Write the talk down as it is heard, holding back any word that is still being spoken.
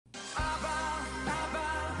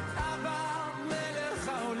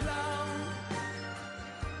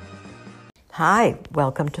Hi,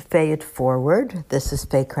 welcome to Fay It Forward. This is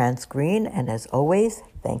Faye Krantz Green, and as always,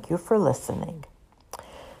 thank you for listening.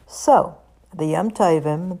 So, the Yom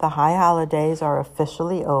Tovim, the high holidays, are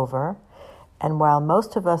officially over, and while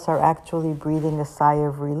most of us are actually breathing a sigh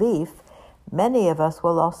of relief, many of us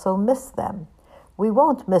will also miss them. We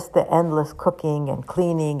won't miss the endless cooking and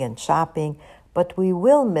cleaning and shopping, but we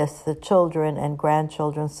will miss the children and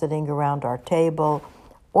grandchildren sitting around our table,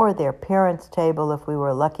 or their parents' table if we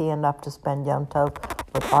were lucky enough to spend Yom Tov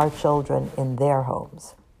with our children in their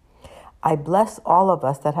homes. I bless all of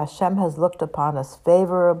us that Hashem has looked upon us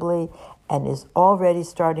favorably and is already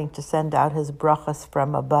starting to send out his brachas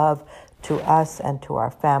from above to us and to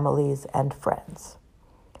our families and friends.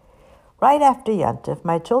 Right after Yom Tov,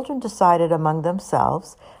 my children decided among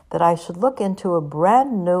themselves that I should look into a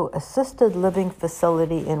brand new assisted living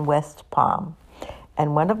facility in West Palm.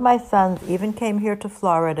 And one of my sons even came here to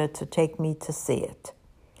Florida to take me to see it.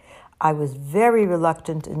 I was very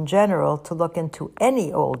reluctant in general to look into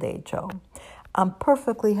any old age home. I'm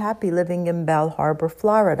perfectly happy living in Belle Harbor,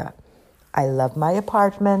 Florida. I love my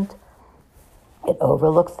apartment. It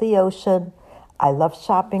overlooks the ocean. I love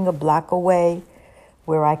shopping a block away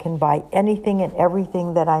where I can buy anything and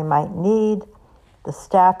everything that I might need. The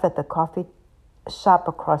staff at the coffee shop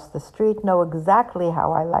across the street know exactly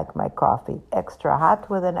how I like my coffee, extra hot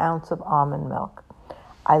with an ounce of almond milk.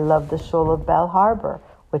 I love the Shul of Belle Harbor,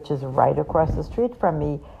 which is right across the street from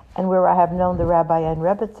me and where I have known the Rabbi and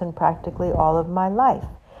Rebbitzin practically all of my life.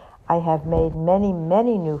 I have made many,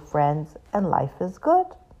 many new friends, and life is good.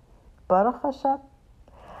 Baruch Hashem.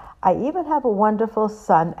 I even have a wonderful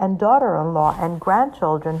son and daughter-in-law and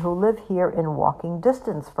grandchildren who live here in walking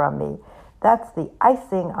distance from me. That's the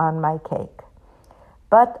icing on my cake.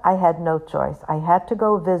 But I had no choice. I had to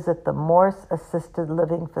go visit the Morse Assisted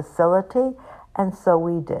Living Facility, and so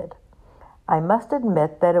we did. I must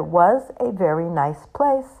admit that it was a very nice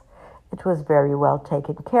place. It was very well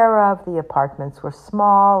taken care of. The apartments were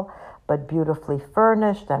small, but beautifully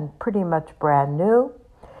furnished and pretty much brand new.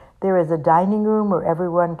 There is a dining room where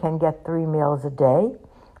everyone can get 3 meals a day.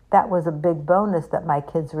 That was a big bonus that my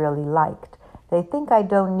kids really liked. They think I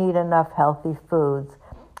don't need enough healthy foods,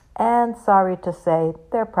 and sorry to say,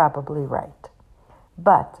 they're probably right.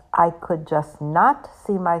 But I could just not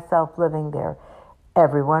see myself living there.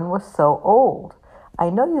 Everyone was so old. I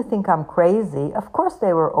know you think I'm crazy. Of course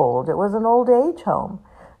they were old. It was an old age home,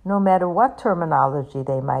 no matter what terminology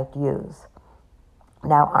they might use.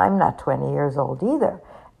 Now, I'm not 20 years old either,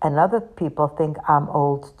 and other people think I'm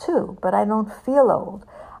old too, but I don't feel old.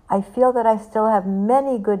 I feel that I still have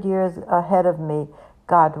many good years ahead of me,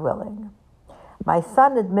 God willing. My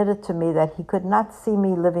son admitted to me that he could not see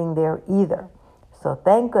me living there either. So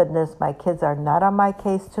thank goodness my kids are not on my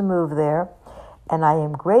case to move there, and I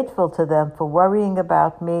am grateful to them for worrying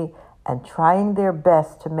about me and trying their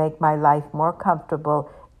best to make my life more comfortable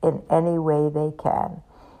in any way they can.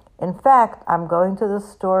 In fact, I'm going to the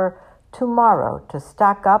store tomorrow to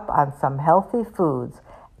stock up on some healthy foods,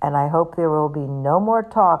 and I hope there will be no more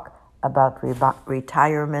talk about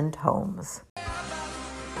retirement homes.